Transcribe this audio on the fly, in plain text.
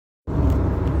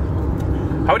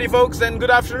Howdy folks and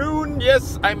good afternoon.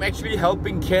 Yes, I'm actually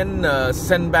helping Ken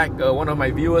send back one of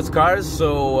my viewers' cars.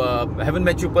 So I haven't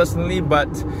met you personally, but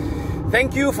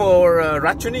thank you for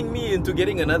rationing me into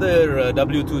getting another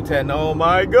W210. Oh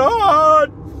my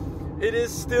god! It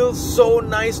is still so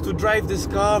nice to drive this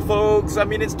car, folks. I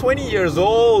mean, it's 20 years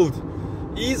old.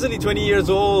 Easily 20 years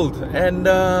old. And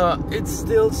it's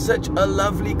still such a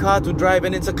lovely car to drive.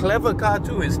 And it's a clever car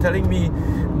too. It's telling me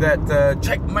that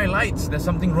check my lights, there's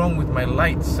something wrong with my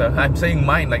lights. I'm saying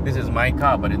mine like this is my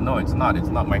car, but no, it's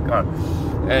not my car.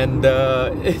 And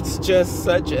it's just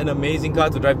such an amazing car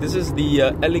to drive. This is the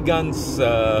Elegance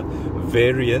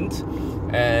variant,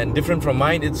 and different from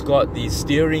mine, it's got the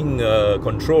steering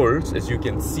controls, as you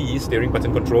can see, steering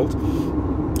button controls.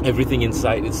 Everything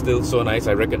inside, it's still so nice.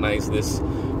 I recognize this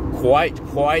quite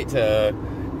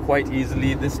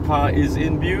easily. This car is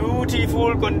in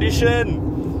beautiful condition.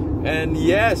 And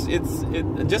yes, it's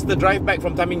just the drive back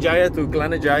from Taming Jaya to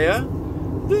Kelana Jaya.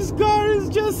 This car is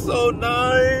just so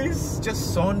nice,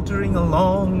 just sauntering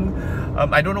along.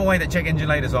 I don't know why the check engine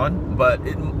light is on, but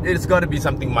it's got to be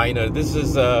something minor. This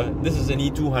is an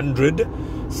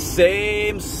E200,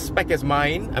 same spec as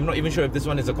mine. I'm not even sure if this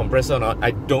one is a compressor or not.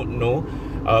 I don't know.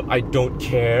 I don't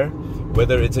care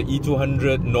whether it's an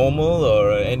E200 normal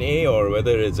or an NA or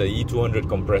whether it's an E200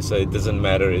 compressor. It doesn't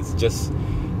matter.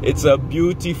 It's a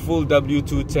beautiful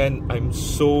W210. I'm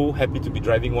so happy to be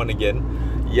driving one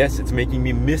again. Yes, it's making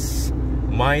me miss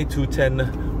my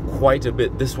 210 quite a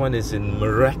bit. This one is in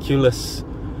miraculous,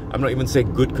 I'm not even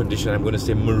saying good condition, I'm going to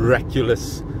say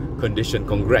miraculous condition.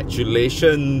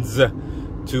 Congratulations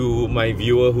to my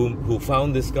viewer who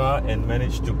found this car and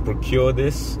managed to procure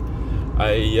this.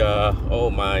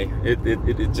 Oh my,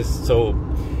 it just so,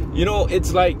 you know,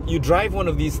 it's like you drive one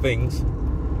of these things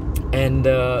and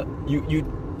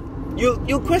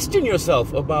you'll question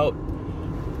yourself about,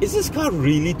 is this car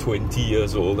really 20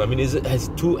 years old? I mean,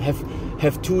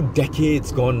 have 2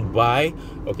 decades gone by?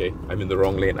 Okay, I'm in the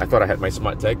wrong lane. I thought I had my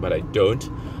smart tag, but I don't.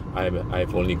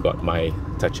 I've only got my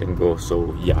touch and go.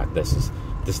 So yeah, this is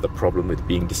the problem with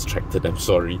being distracted. I'm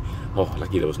sorry. Oh,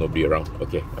 lucky there was nobody around.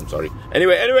 Okay, I'm sorry.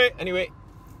 Anyway.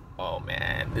 Oh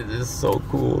man, this is so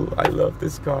cool. I love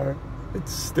this car.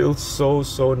 It's still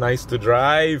so nice to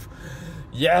drive.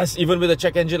 Yes, even with the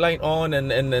check engine light on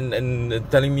and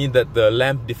telling me that the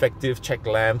lamp defective, check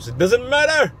lamps, it doesn't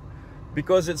matter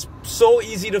because it's so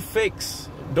easy to fix.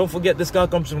 Don't forget, this car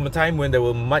comes from a time when there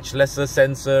were much lesser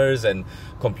sensors and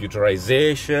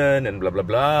computerization and blah blah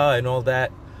blah and all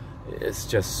that. It's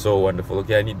just so wonderful.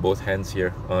 Okay, I need both hands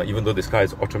here. Even though this car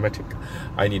is automatic,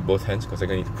 I need both hands because I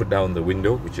need to put down the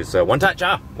window, which is one touch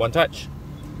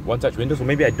window. So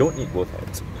maybe I don't need both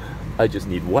hands. I just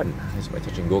need one. Here's my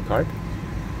touch and go card.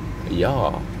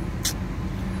 Yeah.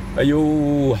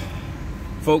 Ayo,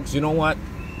 folks, you know what?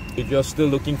 If you're still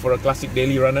looking for a classic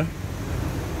daily runner,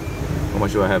 how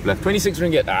much do I have left? 26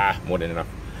 ringgit. Ah, more than enough.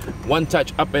 One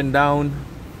touch up and down.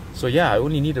 So yeah, I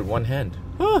only needed one hand.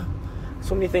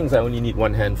 So many things I only need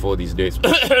one hand for these days.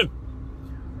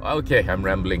 Okay, I'm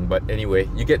rambling, but anyway,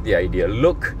 you get the idea.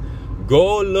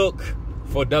 Go look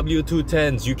for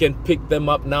W210s. You can pick them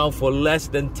up now for less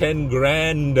than 10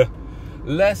 grand.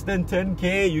 Less than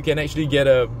 10k, you can actually get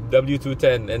a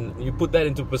W210. And you put that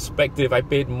into perspective, I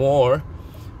paid more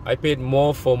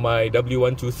for my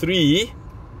W123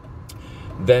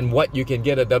 than what you can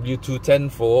get a W210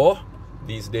 for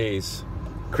these days.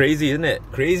 Crazy, isn't it?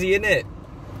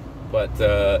 But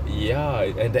yeah,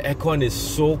 and the aircon is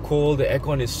so cold, the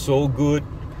aircon is so good.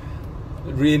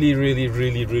 Really,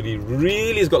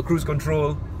 it's got cruise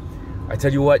control. I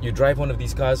tell you what, you drive one of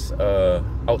these cars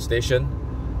outstation,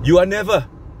 you are never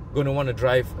going to want to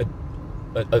drive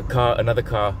another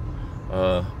car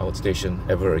outstation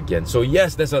ever again. So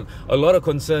yes, there's a lot of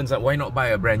concerns that why not buy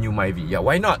a brand new Myvi? Yeah,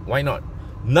 why not?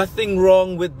 Nothing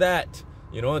wrong with that.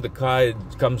 You know, the car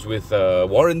comes with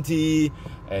warranty,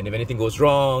 and if anything goes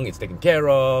wrong, it's taken care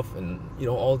of, and you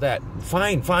know, all that.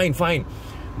 Fine.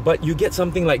 But you get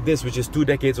something like this, which is 2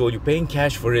 decades old, you're paying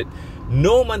cash for it,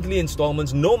 no monthly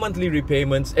installments, no monthly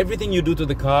repayments. Everything you do to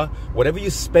the car, whatever you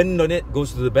spend on it,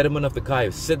 goes to the betterment of the car.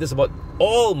 I've said this about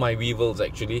all my Weevils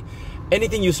actually.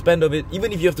 Anything you spend of it,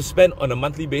 even if you have to spend on a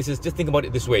monthly basis, just think about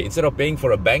it this way. Instead of paying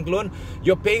for a bank loan,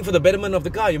 you're paying for the betterment of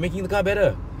the car. You're making the car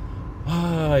better.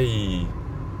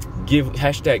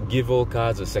 Give all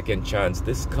cars a second chance.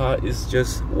 This car is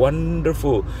just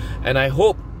wonderful. And I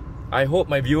hope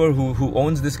my viewer who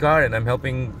owns this car, and I'm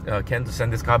helping Ken to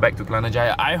send this car back to Kelana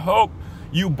Jaya, I hope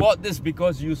you bought this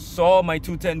because you saw my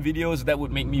 210 videos. That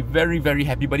would make me very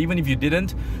happy. But even if you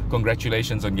didn't,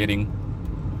 congratulations on getting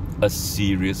a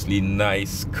seriously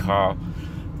nice car.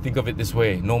 think of it this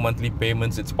way, no monthly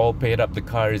payments, it's all paid up, the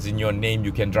car is in your name,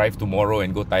 you can drive tomorrow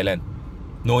and go Thailand.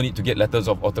 No need to get letters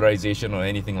of authorization or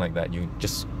anything like that. You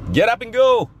just get up and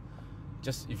go.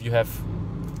 Just if you have,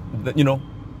 you know,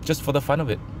 just for the fun of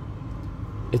it.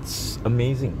 It's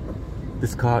amazing.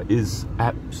 This car is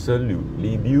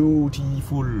absolutely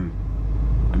beautiful.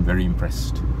 I'm very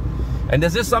impressed. And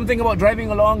there's just something about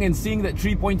driving along and seeing that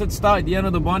three-pointed star at the end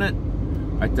of the bonnet.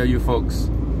 I tell you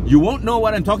folks, you won't know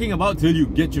what I'm talking about till you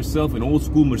get yourself an old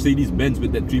school Mercedes-Benz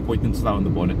with that three-pointed star on the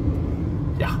bonnet.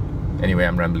 Yeah, anyway,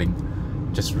 I'm rambling.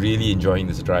 Just really enjoying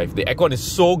this drive. The aircon is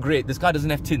so great. This car doesn't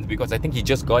have tint because I think he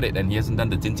just got it and he hasn't done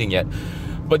the tinting yet.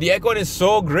 But the aircon is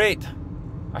so great.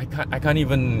 I can't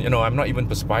even, you know, I'm not even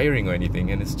perspiring or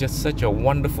anything, and it's just such a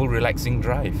wonderful, relaxing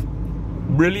drive.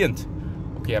 Brilliant.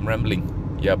 Okay, I'm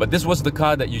rambling. Yeah, but this was the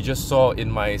car that you just saw in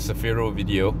my Cefiro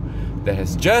video that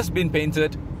has just been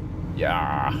painted.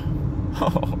 Yeah.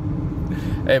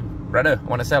 Hey, brother,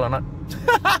 want to sell or not?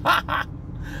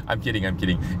 I'm kidding, I'm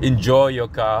kidding. Enjoy your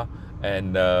car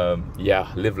and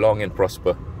yeah, live long and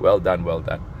prosper. Well done, well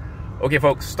done. Okay,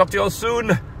 folks, talk to you all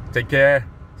soon. Take care.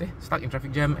 Stuck in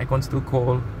traffic jam, aircon still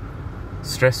cold,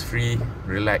 stress-free,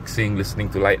 relaxing, listening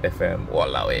to Light FM.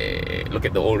 Walao eh. Look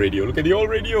at the old radio, look at the old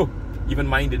radio. Even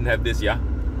mine didn't have this, yeah?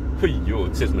 Yo,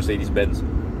 it says Mercedes-Benz.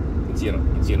 Can see it,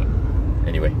 can see it.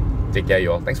 Anyway, take care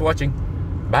you all. Thanks for watching.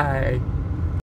 Bye.